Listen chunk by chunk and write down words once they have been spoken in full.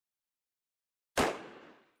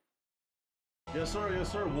Yes sir,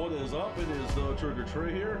 what is up? It is the Trigger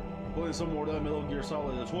Trey here, playing some more of that Metal Gear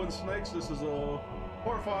Solid Twin Snakes. This is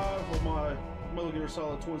part 5 of my Metal Gear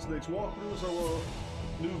Solid Twin Snakes walkthrough, so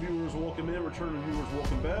new viewers welcome in, returning viewers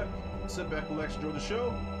welcome back. Sit back, relax, enjoy the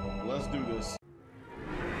show. Let's do this.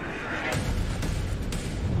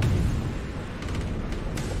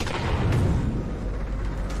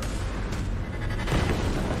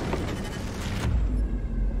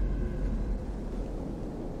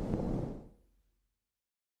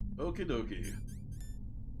 Okie dokie.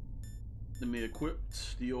 Let me equip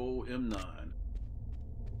the old M9.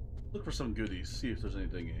 Look for some goodies, see if there's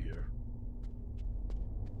anything in here.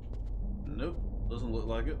 Nope, doesn't look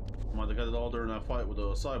like it. Might have got it all during that fight with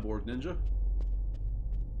a cyborg ninja.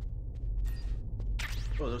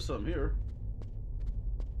 Oh, there's something here.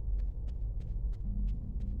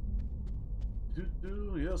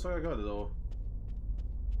 Yes, I got it all.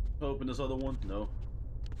 Open this other one? No.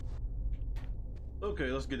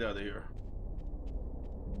 Okay, let's get out of here.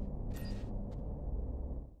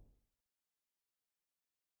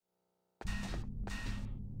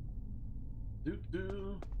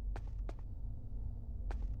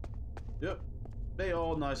 Yep, they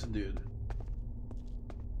all nice and good.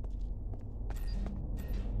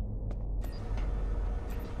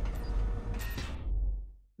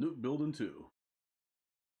 Nuke building 2.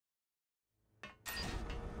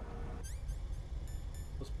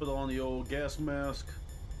 Let's put on the old gas mask.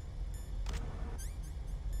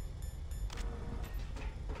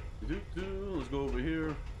 Let's go over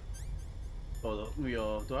here. Oh,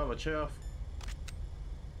 do I have a chaff?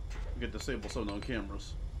 Get disable something on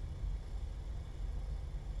cameras.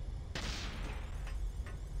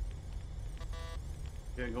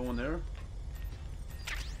 Can't go in there.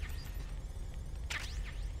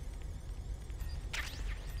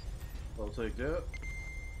 I'll take that.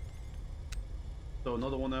 Throw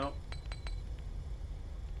another one out.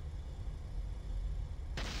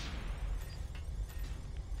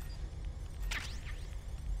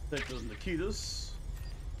 Take those Nikitas.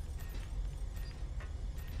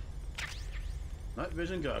 Night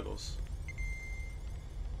vision goggles.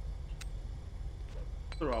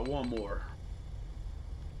 Throw out one more.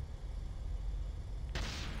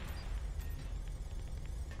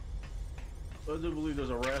 I do believe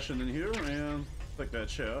there's a ration in here, and take that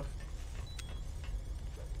chaff.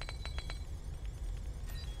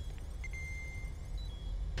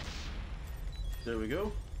 There we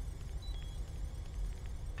go.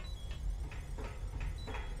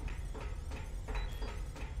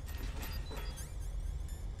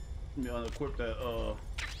 Let me unequip that,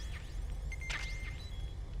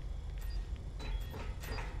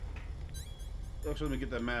 actually, let me get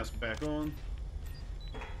that mask back on.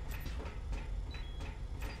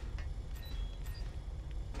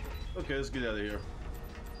 Okay, let's get out of here.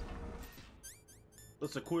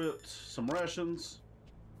 Let's equip some rations.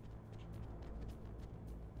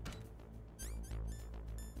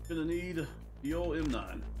 Gonna need the old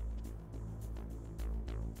M9.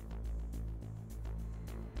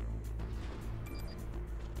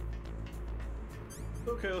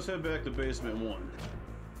 Okay, let's head back to basement 1.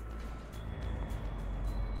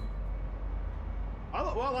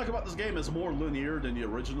 What I like about this game is more linear than the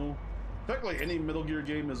original. Technically, any Metal Gear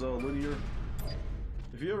game is linear.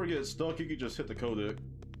 If you ever get stuck, you can just hit the codec.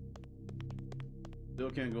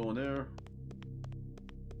 Still can't go in there.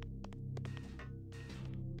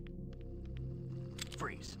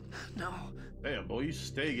 Freeze. No. Damn, boy, you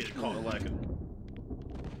stay getting caught lacking.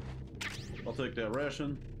 I'll take that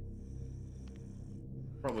ration.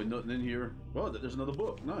 Probably nothing in here. Oh, there's another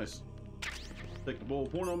book. Nice. Take the bowl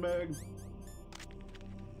porno bag.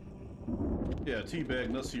 Yeah, teabag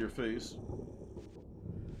nuts to your face.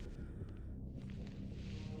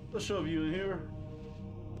 Let's shove you in here.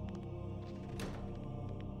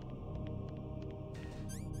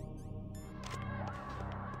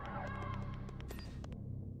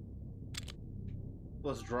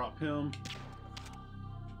 Let's drop him.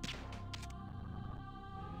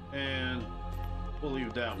 And we'll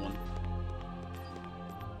leave that one.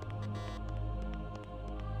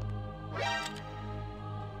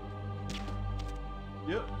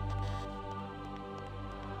 Yep.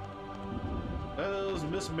 That is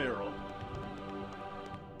Miss Merrill.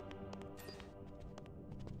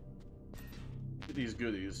 Get these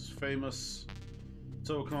goodies. Famous.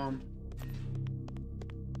 SOCOM.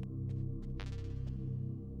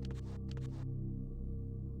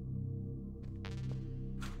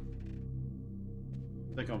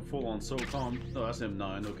 I think I'm full on SOCOM. Oh, that's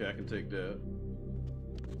M9. Okay, I can take that.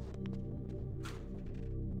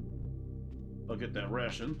 I'll get that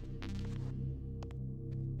ration.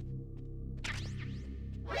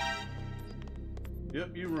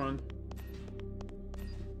 Yep, you run.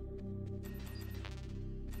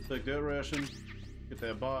 Take that ration. Get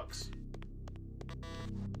that box.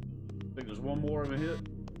 I think there's one more of a hit.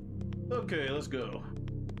 Okay, let's go.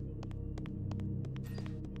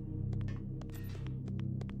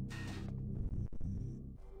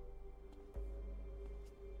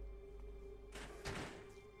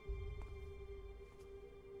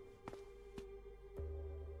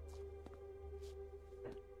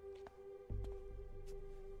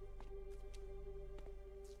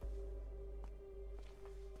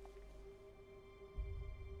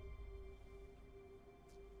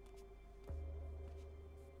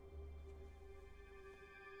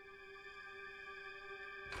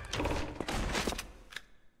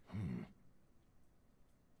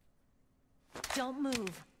 Don't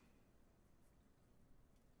move.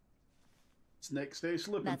 Snake, stay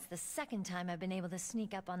slipping. That's the second time I've been able to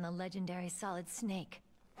sneak up on the legendary Solid Snake.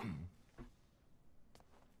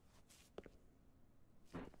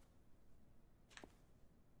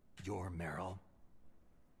 You're Meryl.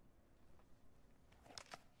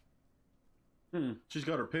 She's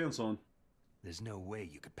got her pants on. There's no way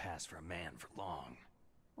you could pass for a man for long.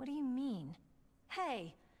 What do you mean?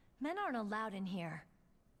 Hey, men aren't allowed in here.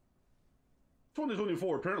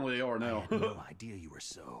 2024, apparently they are now. I had no idea you were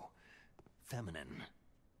so feminine.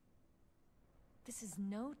 This is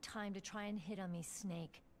no time to try and hit on me,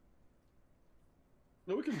 Snake.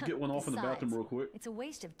 No, we can get one off in the bathroom real quick. It's a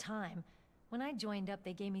waste of time. When I joined up,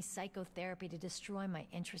 they gave me psychotherapy to destroy my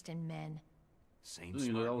interest in men. Same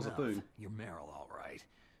Didn't know that was a enough. thing. You're Meryl, all right.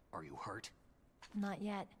 Are you hurt? Not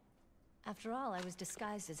yet. After all, I was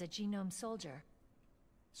disguised as a genome soldier.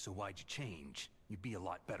 So why'd you change? You'd be a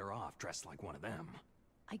lot better off dressed like one of them.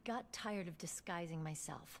 I got tired of disguising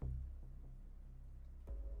myself.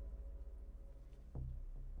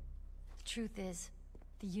 The truth is,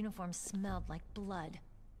 the uniform smelled like blood.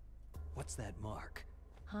 What's that mark?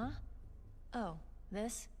 Huh? Oh,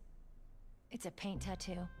 this? It's a paint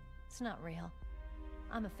tattoo. It's not real.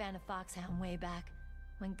 I'm a fan of Foxhound way back,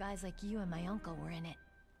 when guys like you and my uncle were in it.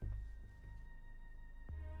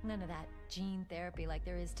 None of that gene therapy like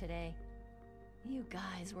there is today. You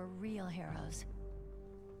guys were real heroes.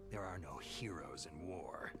 There are no heroes in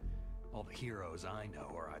war. All the heroes I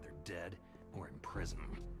know are either dead or in prison.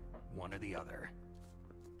 One or the other.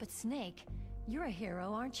 But Snake, you're a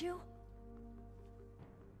hero, aren't you?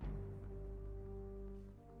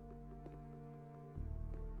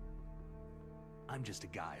 I'm just a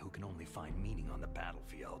guy who can only find meaning on the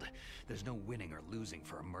battlefield. There's no winning or losing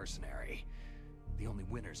for a mercenary. The only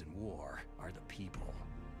winners in war are the people.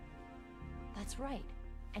 That's right.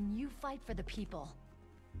 And you fight for the people.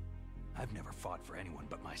 I've never fought for anyone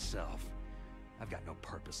but myself. I've got no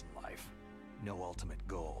purpose in life. No ultimate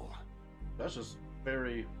goal. That's just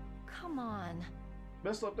very Come on.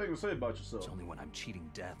 messed up thing to say about yourself. It's only when I'm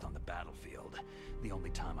cheating death on the battlefield. The only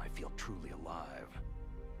time I feel truly alive.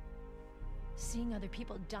 Seeing other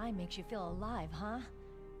people die makes you feel alive, huh?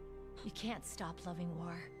 You can't stop loving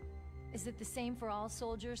war. Is it the same for all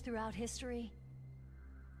soldiers throughout history?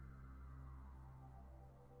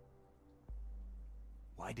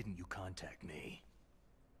 Why didn't you contact me?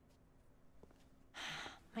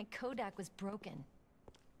 My Kodak was broken.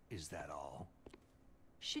 Is that all?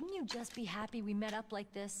 Shouldn't you just be happy we met up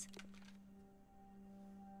like this?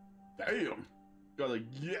 Damn. Gotta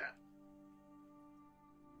yeah.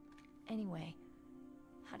 Anyway,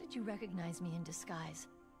 how did you recognize me in disguise?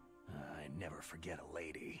 I never forget a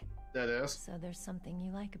lady. That ass. So there's something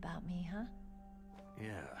you like about me, huh?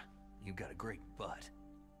 Yeah, you got a great butt.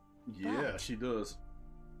 Yeah, But- she does.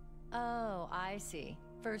 Oh, I see.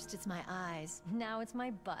 First it's my eyes, now it's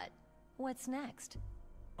my butt. What's next?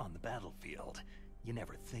 On the battlefield, you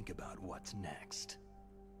never think about what's next.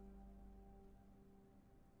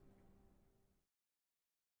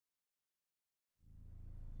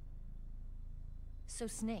 So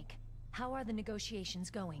Snake, how are the negotiations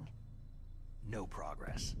going? No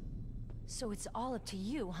progress. So it's all up to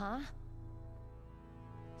you, huh?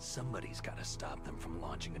 Somebody's gotta stop them from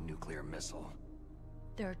launching a nuclear missile.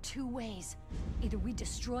 There are two ways. Either we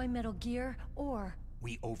destroy Metal Gear, or...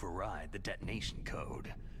 We override the detonation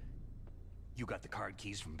code. You got the card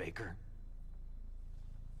keys from Baker?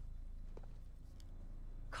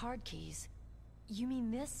 Card keys? You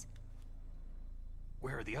mean this?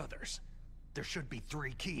 Where are the others? There should be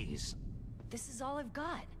 3 keys. This is all I've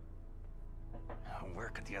got. Where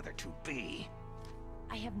could the other 2 be?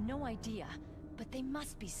 I have no idea, but they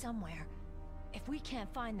must be somewhere. If we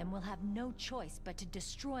can't find them, we'll have no choice but to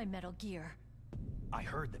destroy Metal Gear. I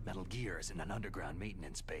heard that Metal Gear is in an underground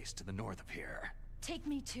maintenance base to the north of here. Take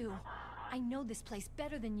me too. I know this place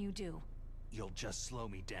better than you do. You'll just slow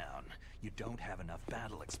me down. You don't have enough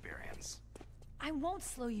battle experience. I won't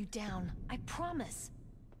slow you down. I promise.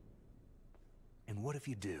 And what if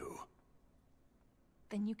you do?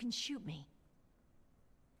 Then you can shoot me.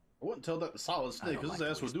 I wouldn't tell that to Solid Snake, because his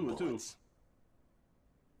ass would do it too.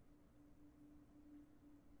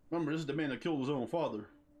 Remember, this is the man that killed his own father.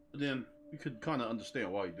 But then, you could kind of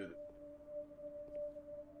understand why he did it.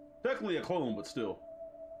 Technically a clone, but still.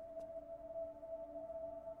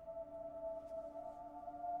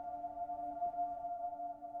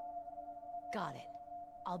 Got it.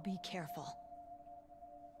 I'll be careful.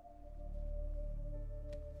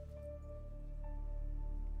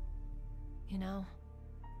 You know,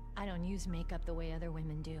 I don't use makeup the way other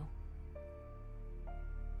women do.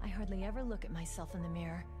 I hardly ever look at myself in the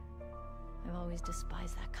mirror. I've always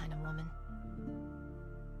despised that kind of woman.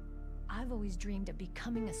 I've always dreamed of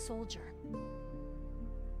becoming a soldier.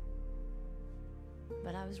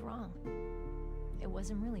 But I was wrong. It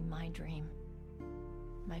wasn't really my dream.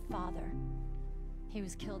 My father, he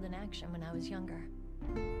was killed in action when I was younger.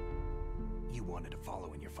 You wanted to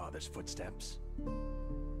follow in your father's footsteps?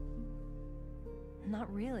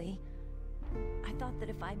 Not really. I thought that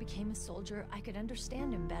if I became a soldier, I could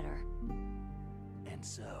understand him better. And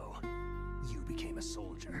so, you became a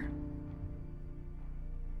soldier.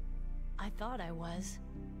 I thought I was,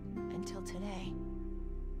 until today.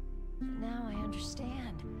 But now I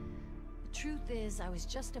understand. The truth is, I was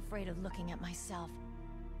just afraid of looking at myself.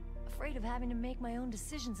 Afraid of having to make my own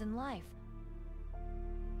decisions in life.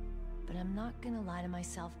 But I'm not gonna lie to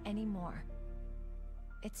myself anymore.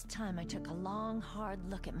 It's time I took a long, hard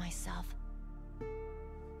look at myself.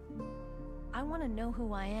 I want to know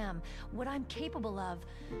who I am, what I'm capable of.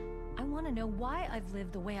 I want to know why I've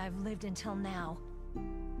lived the way I've lived until now.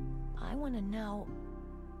 I want to know...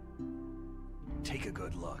 Take a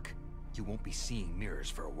good look. You won't be seeing mirrors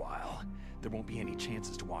for a while. There won't be any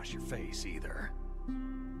chances to wash your face either.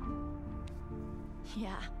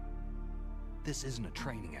 Yeah. This isn't a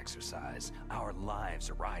training exercise. Our lives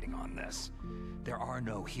are riding on this. There are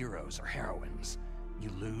no heroes or heroines.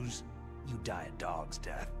 You lose, you die a dog's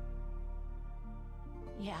death.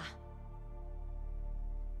 Yeah.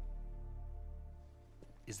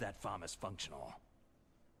 Is that FAMAS functional?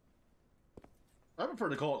 I prefer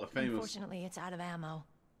to call it the famous. Unfortunately, it's out of ammo.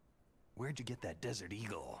 Where'd you get that Desert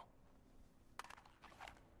Eagle?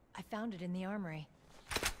 I found it in the armory.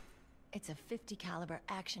 It's a .50 caliber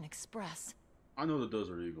Action Express. I know the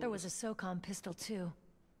Desert Eagle. There was a SOCOM pistol too,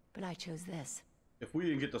 but I chose this. If we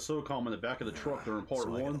didn't get the SOCOM in the back of the truck during part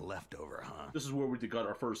So I one, got a leftover, huh? this is where we got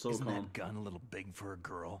our first SOCOM. Isn't that gun a little big for a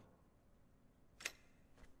girl?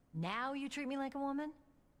 Now you treat me like a woman?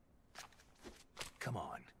 Come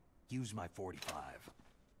on, use my 45.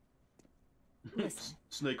 Listen,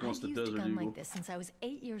 Snake wants I've the used Desert a gun Eagle. like this since I was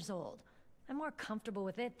 8 years old. I'm more comfortable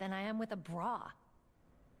with it than I am with a bra.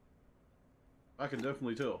 I can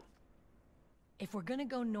definitely tell. If we're gonna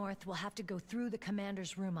go north, we'll have to go through the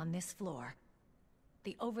commander's room on this floor.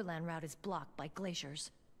 The overland route is blocked by glaciers.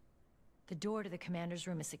 The door to the commander's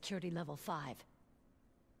room is security level 5.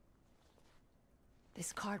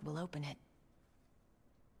 This card will open it.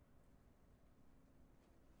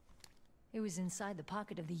 It was inside the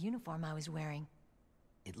pocket of the uniform I was wearing.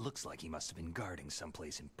 It looks like he must have been guarding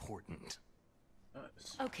someplace important.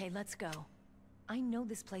 Nice. Okay, let's go. I know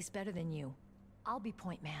this place better than you. I'll be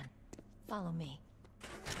point man. Follow me.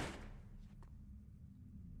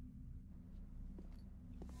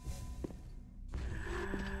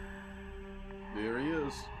 There he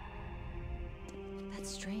is. That's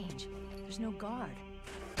strange. There's no guard.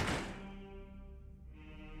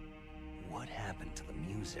 What happened to the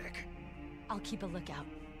music? I'll keep a lookout.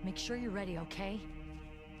 Make sure you're ready, okay?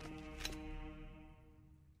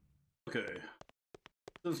 Okay.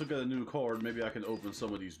 Since we got a new card, maybe I can open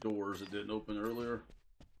some of these doors that didn't open earlier.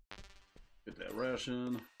 Get that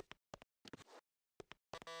ration.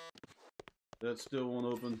 That still won't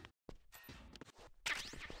open.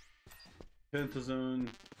 Pentazone.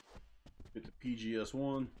 Get the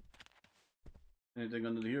PGS-1. Anything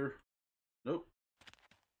under here? Nope.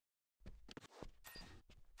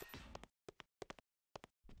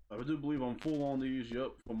 I do believe I'm full on these.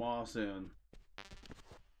 Yep, FAMAS and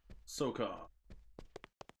SOCOM.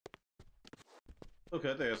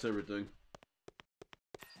 Okay, I think that's everything.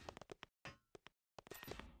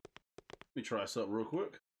 Let me try something real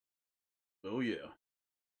quick. Oh yeah.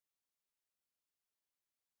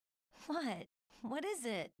 What? What is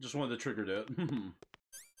it? Just wanted to trigger that.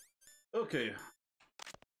 Okay.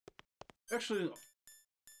 Actually,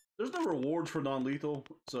 there's no rewards for non-lethal,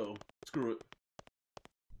 so screw it.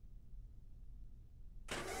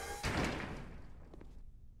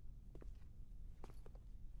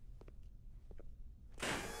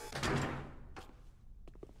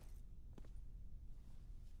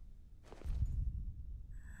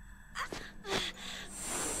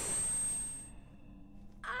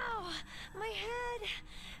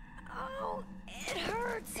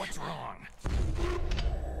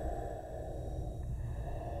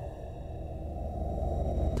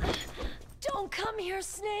 here,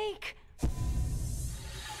 Snake!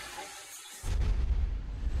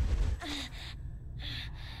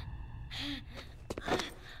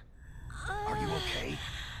 Are you okay?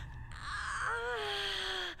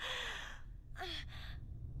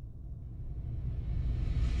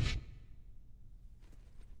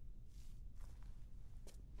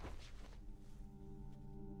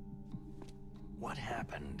 What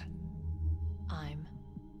happened? I'm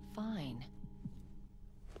fine.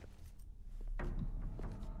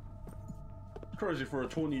 It's crazy for a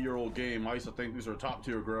 20-year-old game. I used to think these are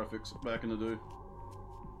top-tier graphics back in the day.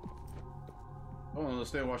 I don't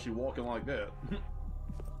understand why she's walking like that.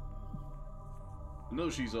 I know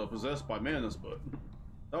she's possessed by Mantis, but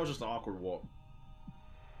that was just an awkward walk.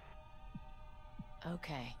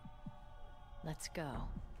 Okay. Let's go.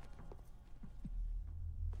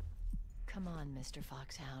 Come on, Mr.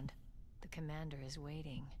 Foxhound. The commander is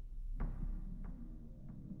waiting.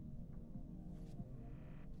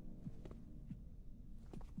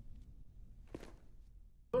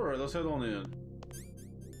 Alright, let's head on in.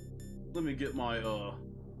 Let me get my, I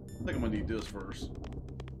think I'm gonna need this first.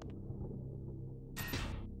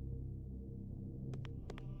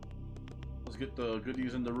 Let's get the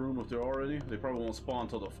goodies in the room if there are any. They probably won't spawn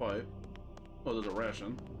until the fight. Oh, there's a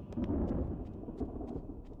ration.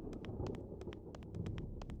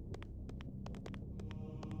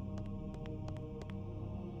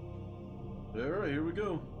 Alright, here we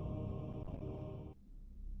go.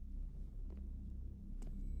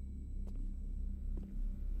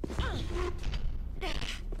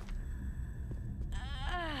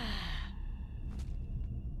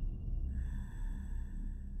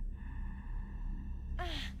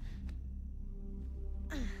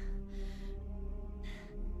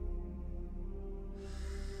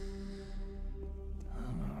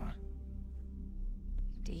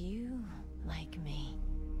 Do you like me?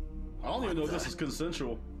 I don't even know if this is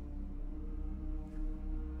consensual.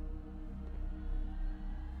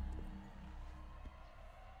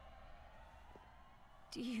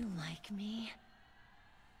 Do you like me?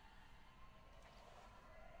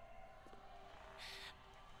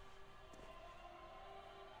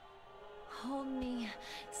 Hold me,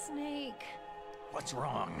 Snake. What's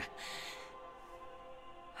wrong?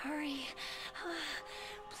 Hurry.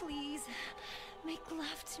 Please, make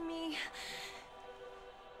love to me.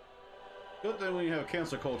 Good thing we didn't have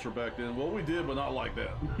cancer culture back then. Well, we did, but not like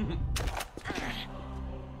that.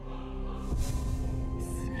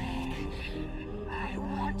 Snake, I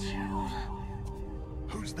want you.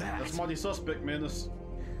 Who's that? That's mighty suspect, Mantis.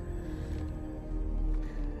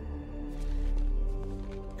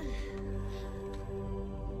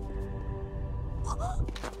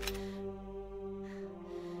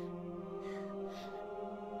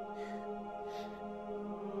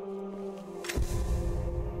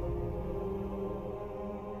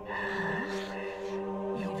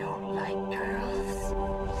 You don't like girls?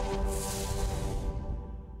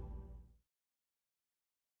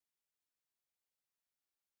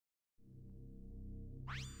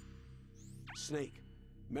 Snake,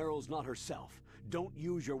 Meryl's not herself. Don't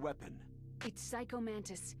use your weapon. It's Psycho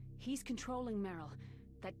Mantis. He's controlling Meryl.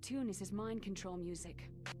 That tune is his mind control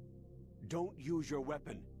music. Don't use your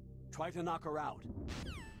weapon. Try to knock her out.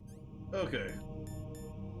 Okay.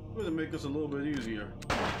 We're gonna make this a little bit easier.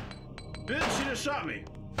 Bitch, she just shot me!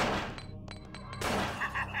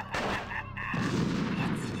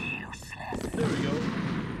 There we go.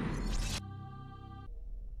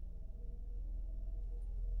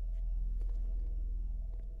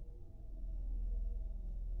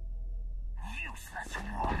 Useless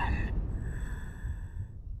woman!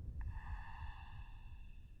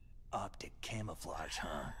 Optic camouflage,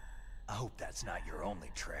 huh? I hope that's not your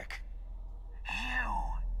only trick.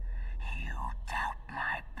 You doubt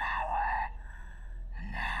my power.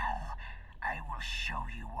 Now, I will show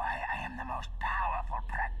you why I am the most powerful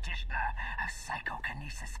practitioner of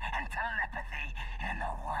psychokinesis and telepathy in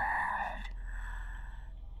the world.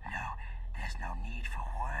 No, there's no need for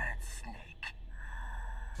words, Snake.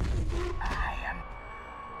 I am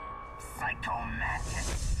Psycho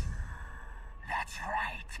Mantis. That's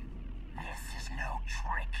right. This is no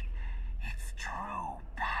trick. It's true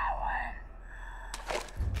power.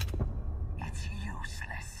 It's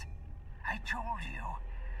useless. I told you,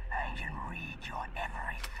 I can read your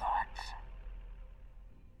every thought.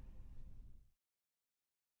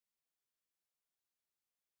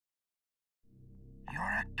 You're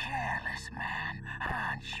a careless man,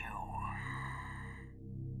 aren't you?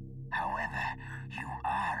 However, you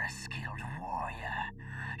are a skilled warrior.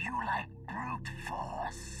 You like brute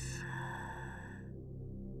force.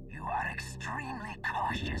 You are extremely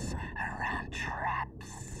cautious around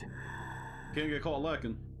traps. Can't get caught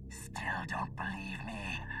lacking. Still don't believe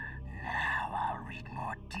me? Now I'll read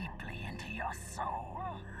more deeply into your soul.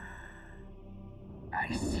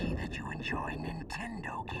 I see that you enjoy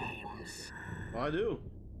Nintendo games. I do.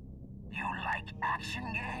 You like action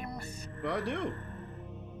games? I do.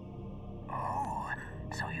 Oh,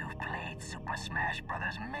 so you've played Super Smash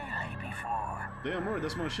Bros. Melee before? Damn right,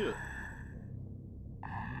 that's my shit.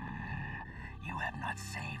 You have not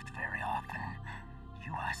saved very often.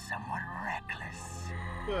 You are somewhat reckless.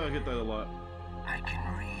 Yeah, I get that a lot. I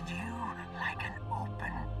can read you like an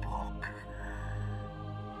open book.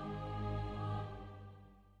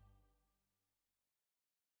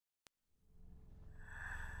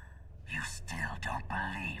 You still don't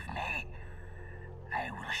believe me?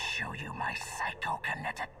 I will show you my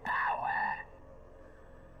psychokinetic power.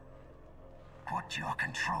 Put your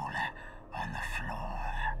controller on the floor.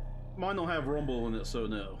 Mine don't have rumble in it, so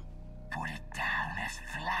no. Put it down as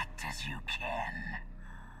flat as you can.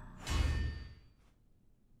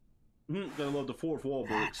 Gotta love the fourth wall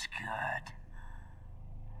breaks. That's good.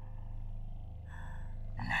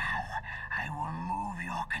 Now, I will move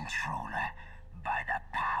your controller by the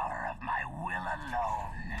power of my will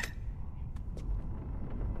alone.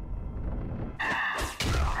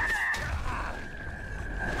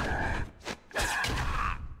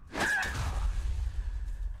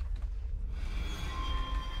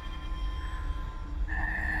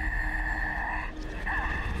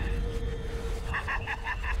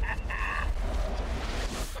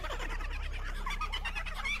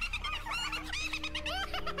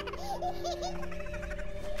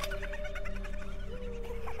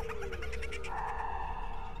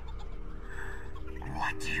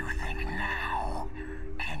 What do you think now?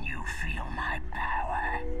 Can you feel my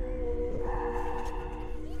power?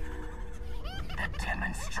 The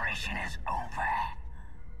demonstration is over.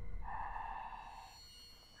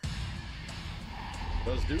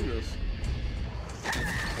 Let's do this.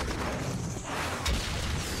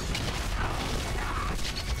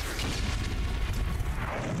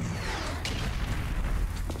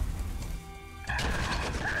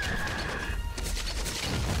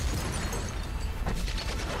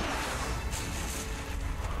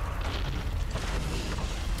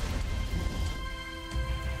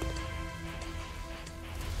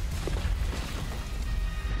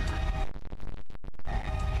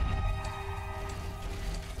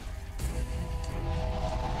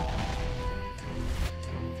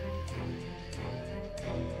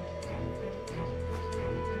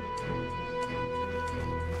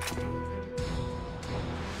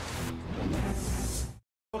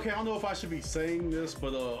 Okay, I don't know if I should be saying this,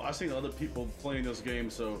 but I've seen other people playing this game,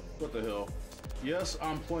 so what the hell. Yes,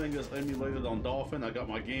 I'm playing this emulated on Dolphin. I got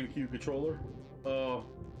my GameCube controller.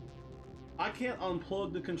 I can't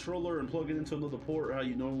unplug the controller and plug it into another port how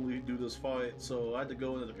you normally do this fight, so I had to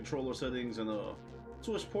go into the controller settings and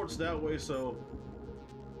switch ports that way, so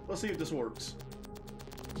let's see if this works.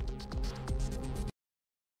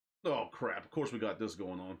 Oh crap, of course we got this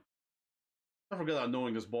going on. I forgot how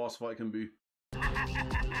annoying this boss fight can be.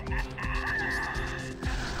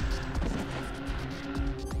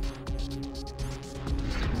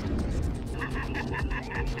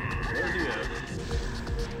 Where's he at?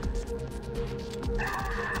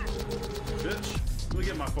 Bitch, let me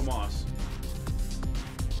get my FAMAS.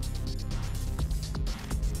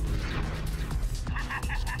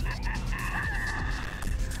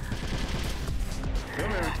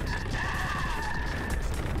 Come here.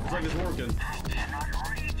 Looks like it's working.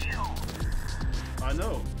 I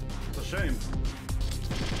know. It's a shame.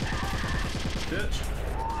 Bitch.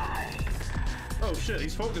 Oh shit,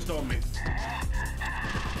 he's focused on me.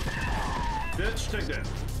 Bitch, take that.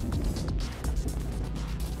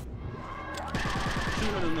 Shoot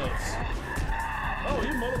him in the nuts. Oh,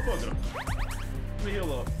 you motherfucker. Let me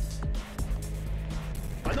heal up.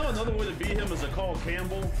 I know another way to beat him is to call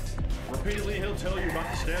Campbell. Repeatedly, he'll tell you about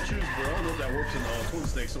the statues, but I don't know if that works in Twin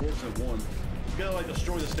Snakes. It works in one. You gotta like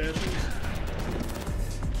destroy the statues.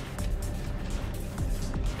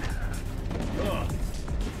 Ugh.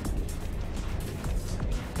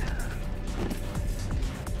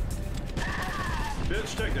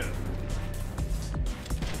 Bitch, take that.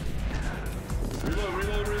 Reload,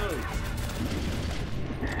 reload, reload.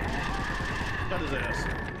 Got his ass.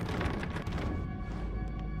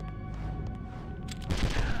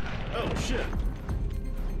 Oh, shit.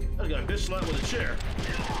 That guy bitch slapped with a chair.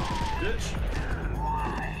 Bitch.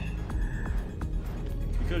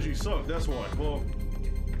 Because you suck, that's why. Well,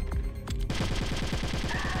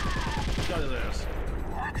 got his ass.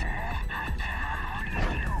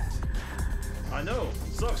 I know.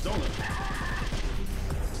 Sucks, don't it?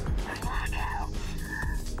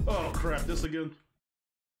 Oh crap, this again.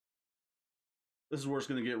 This is where it's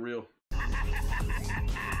gonna get real.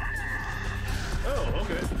 Oh,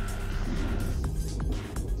 okay.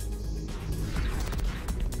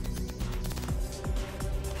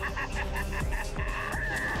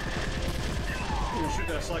 I'm gonna shoot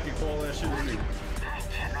that psychic ball ass shit at me.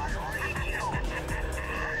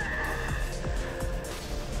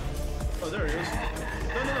 Oh, there he is.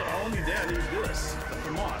 No, no, no, I don't need that. I need this.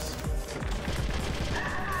 The moss.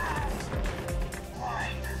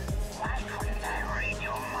 Why couldn't I read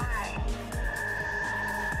your mind?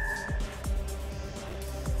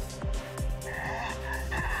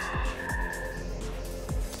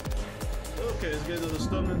 Okay, let's get another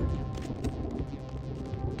stunning.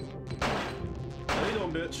 How you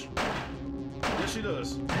doing, bitch? Yes, she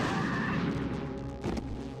does.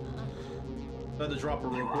 Had to drop her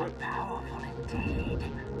real quick. Powerful indeed,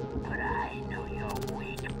 but I know your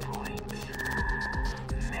weak points.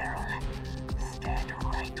 Meryl, stand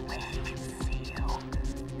right where he can see you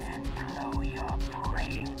and blow your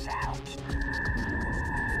brains out.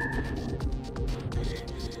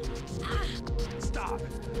 Stop!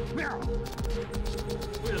 Meryl!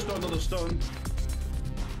 We just got another stun.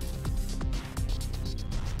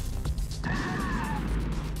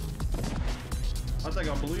 I think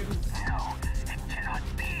I'm bleeding. No, it cannot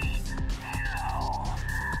be. No.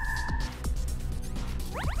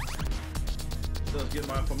 Let's get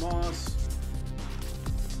my FAMAS.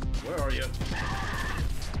 Where are you?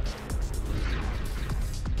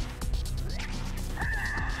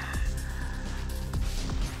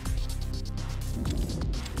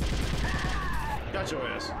 Got your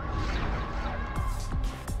ass.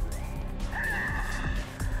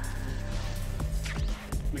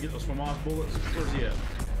 Let me get those FAMAS bullets. Where's he at?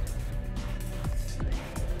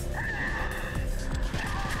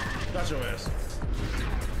 Got your ass.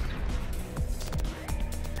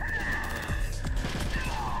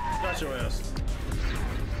 Got your ass.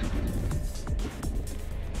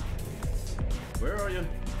 Where are you?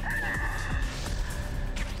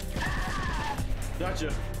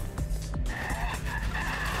 Gotcha.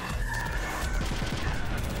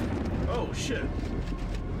 Oh shit.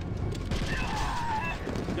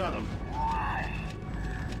 Got him.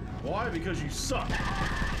 Why? Because you suck.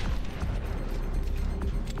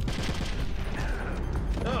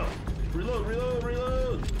 Oh, reload, reload,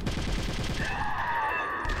 reload.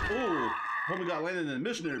 Ooh, hope we got landed in a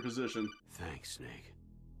missionary position. Thanks, Snake.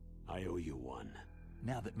 I owe you one.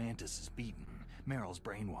 Now that Mantis is beaten, Meryl's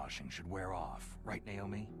brainwashing should wear off, right,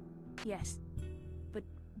 Naomi? Yes. But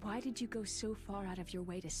why did you go so far out of your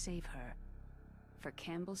way to save her? For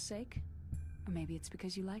Campbell's sake? Or maybe it's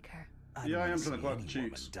because you like her? Yeah, I am trying gonna clap the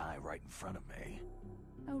cheeks. Die right in front of me.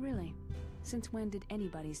 Oh, really? Since when did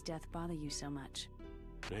anybody's death bother you so much?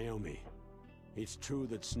 Naomi, it's true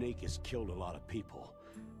that Snake has killed a lot of people,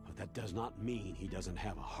 but that does not mean he doesn't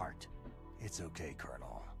have a heart. It's okay,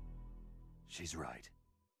 Colonel. She's right.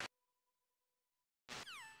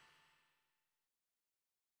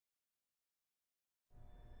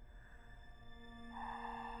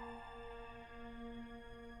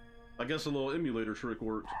 I guess a little emulator trick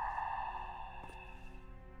worked.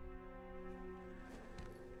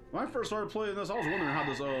 When I first started playing this, I was wondering how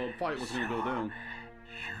this fight was going to go down.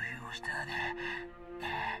 You used I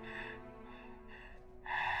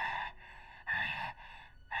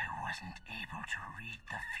wasn't able to read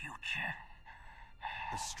the future.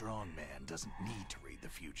 The strong man doesn't need to read the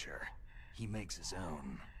future. He makes his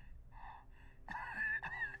own.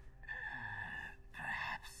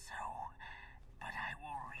 Perhaps so, but I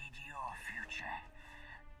will read your future.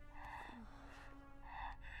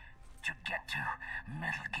 To get to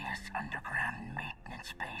Metal Gear's underground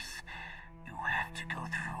maintenance base, you have to go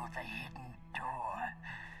through the hidden door.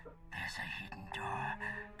 There's a hidden door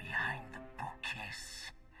behind the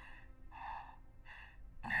bookcase.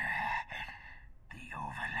 The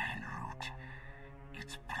overland route.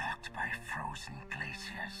 It's blocked by frozen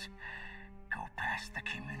glaciers. Go past the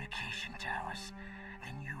communication towers,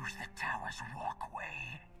 then use the tower's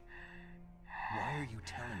walkway. Why are you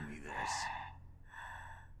telling me this?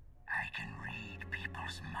 I can read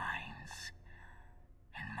people's minds.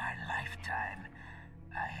 In my lifetime,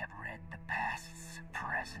 I have read the pasts,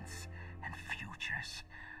 presents, and futures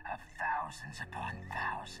of thousands upon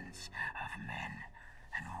thousands of men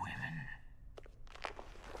and women.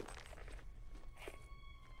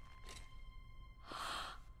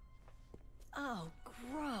 Oh,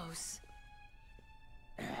 gross.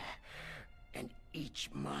 And each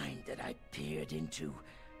mind that I peered into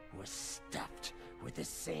was stuffed with the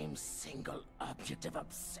same single object of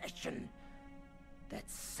obsession. That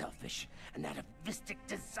selfish and atavistic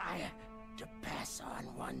desire to pass on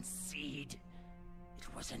one seed.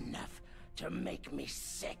 It was enough to make me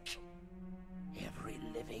sick. Every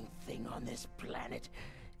living thing on this planet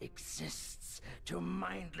exists to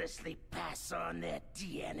mindlessly pass on their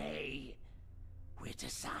DNA. We're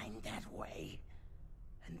designed that way,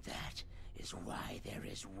 and that is why there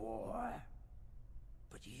is war.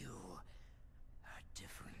 But you are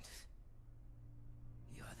different.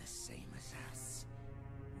 You're the same as us.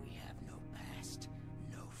 We have no past,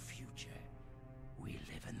 no future. We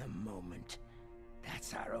live in the moment.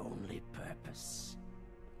 That's our only purpose.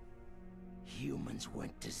 Humans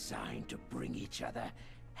weren't designed to bring each other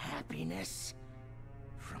happiness.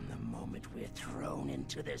 From the moment we're thrown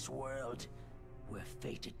into this world, we're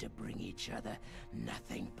fated to bring each other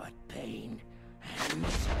nothing but pain and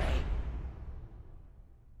misery.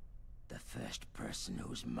 The first person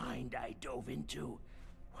whose mind I dove into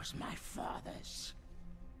was my father's.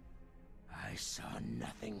 I saw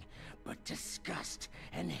nothing but disgust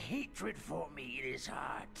and hatred for me in his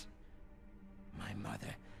heart. My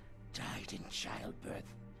mother died in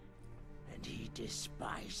childbirth, and he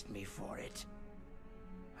despised me for it.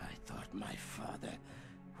 I thought my father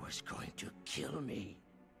was going to kill me.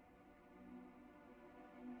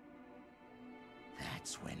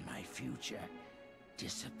 That's when my future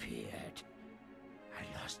disappeared.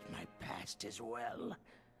 I lost my past as well.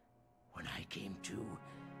 When I came to,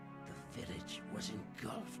 the village was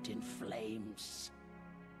engulfed in flames.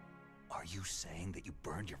 Are you saying that you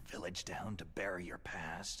burned your village down to bury your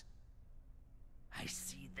past? I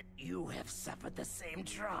see that you have suffered the same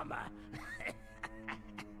trauma.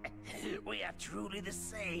 We are truly the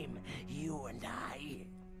same, you and I.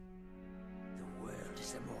 The world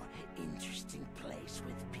is a more interesting place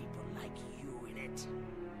with people like you in it.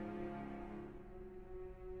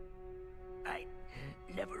 I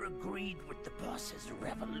never agreed with the boss's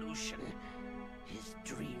revolution. His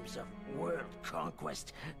dreams of world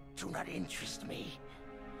conquest do not interest me.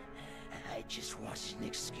 I just wanted an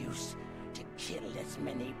excuse to kill as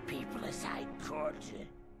many people as I could.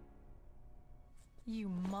 You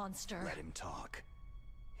monster. Let him talk.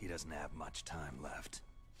 He doesn't have much time left.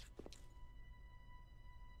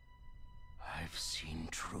 I've seen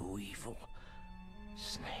true evil,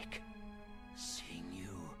 Snake. Seeing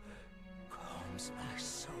you calms my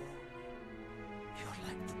soul. You're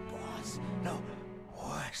like the boss. No,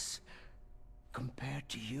 worse. Compared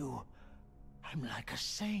to you, I'm like a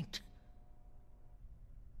saint.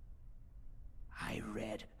 I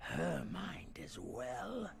read her mind as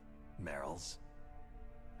well. Meryl's?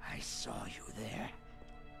 I saw you there.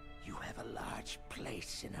 You have a large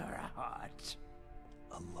place in her heart.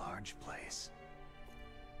 A large place?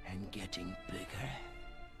 And getting bigger.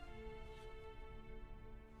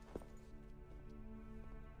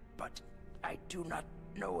 But I do not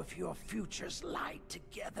know if your futures lie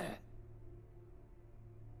together.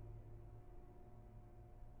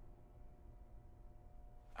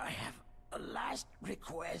 I have a last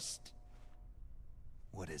request.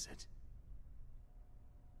 What is it?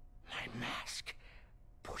 My mask.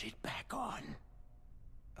 Put it back on.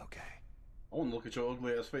 Okay. I won't look at your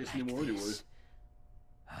ugly ass face Like anymore anyway. this,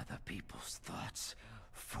 other people's thoughts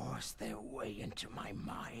force their way into my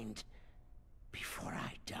mind. Before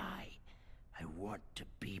I die, I want to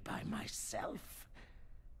be by myself.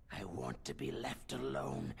 I want to be left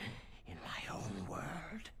alone in my own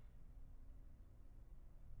world.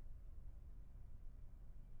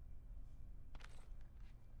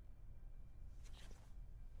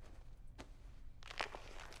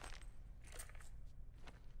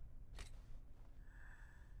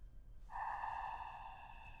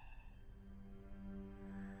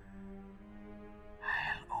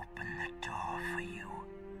 I'll open the door for you.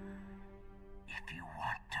 If you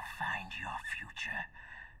want to find your future,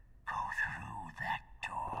 go through that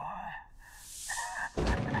door.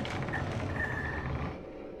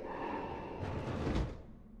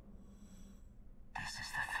 This is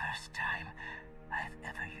the first time I've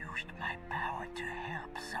ever used my power to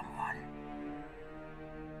help someone.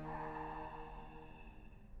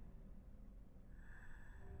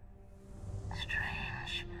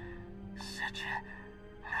 Strange. Such a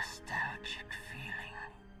nostalgic feeling.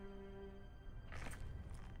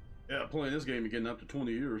 Yeah, playing this game, you're getting up to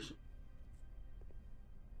 20 years.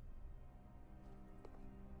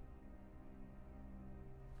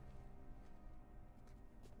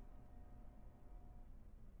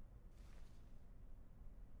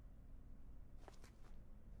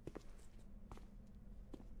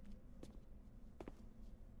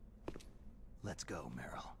 Let's go,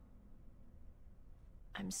 Meryl.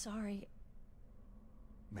 I'm sorry.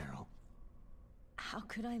 Meryl, How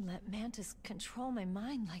could I let Mantis control my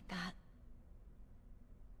mind like that?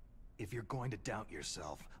 If you're going to doubt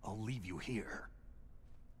yourself, I'll leave you here.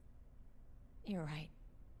 You're right.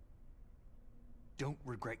 Don't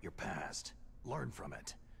regret your past. Learn from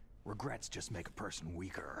it. Regrets just make a person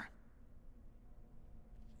weaker.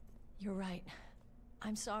 You're right.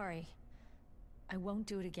 I'm sorry. I won't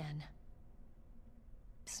do it again.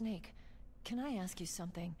 Snake, can I ask you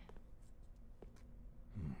something?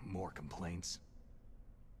 More complaints?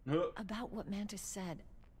 About what Mantis said.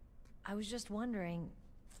 I was just wondering...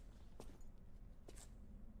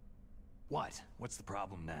 What? What's the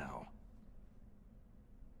problem now?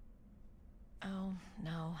 Oh,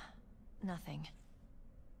 no. Nothing.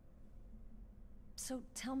 So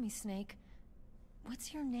tell me, Snake,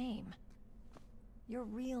 what's your name? Your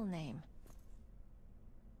real name?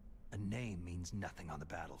 A name means nothing on the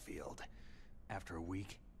battlefield. After a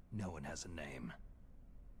week, no one has a name.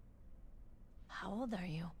 How old are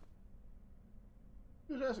you?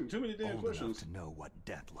 You're asking too many damn Old questions. enough to know what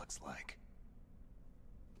death looks like.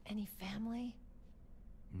 Any family?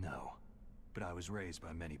 No, but I was raised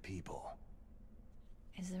by many people.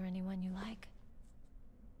 Is there anyone you like?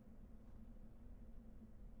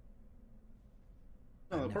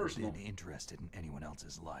 I've never Personal. been interested in anyone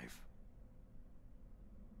else's life.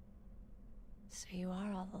 So you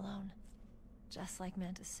are all alone, just like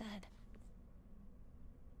Mantis said.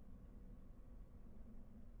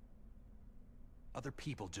 Other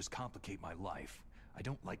people just complicate my life. I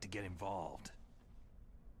don't like to get involved.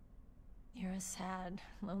 You're a sad,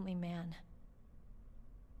 lonely man.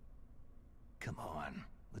 Come on,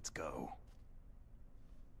 let's go.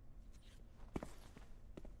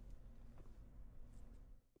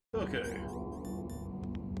 Okay.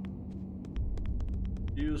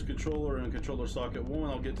 Use controller and controller socket 1.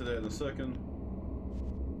 I'll get to that in a second.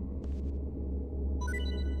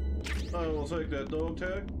 I will take that dog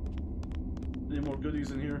tag. Any more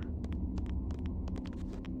goodies in here?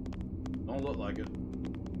 Don't look like it.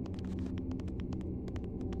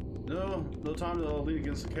 No, no time to lean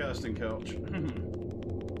against the casting couch.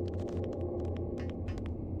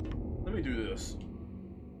 Let me do this.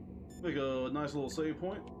 Make a nice little save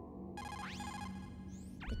point.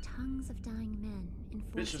 The tongues of dying men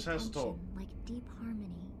enforce Bitch just has to talk. attention like deep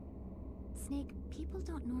harmony. Snake, people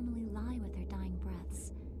don't normally lie with their dying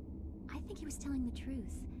breaths. I think he was telling the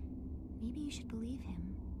truth. Maybe you should believe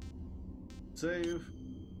him. Save.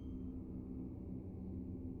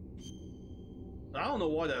 I don't know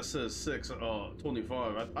why that says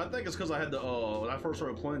 6:25. I think it's because I had the when I first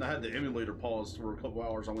started playing, I had the emulator paused for a couple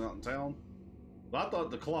hours. I went out in town. But I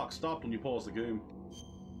thought the clock stopped when you paused the game.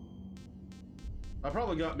 I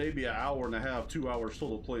probably got maybe an hour and a half, 2 hours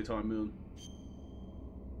total playtime in.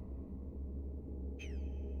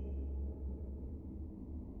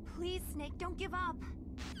 Please, Snake, don't give up.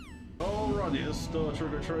 Alrighty, this is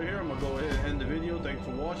Trigger Trey here. I'm gonna go ahead and end the video. Thanks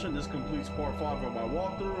for watching. This completes part 5 of my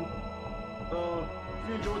walkthrough. If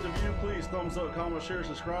you enjoyed the video, please thumbs up, comment, share,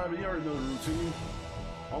 subscribe, and you already know the routine.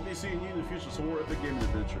 I'll be seeing you in the future some more epic gaming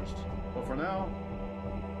adventures. But for now,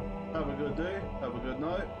 have a good day, have a good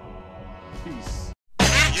night, peace.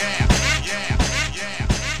 Yeah, yeah, yeah, yeah,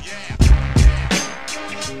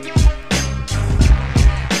 yeah.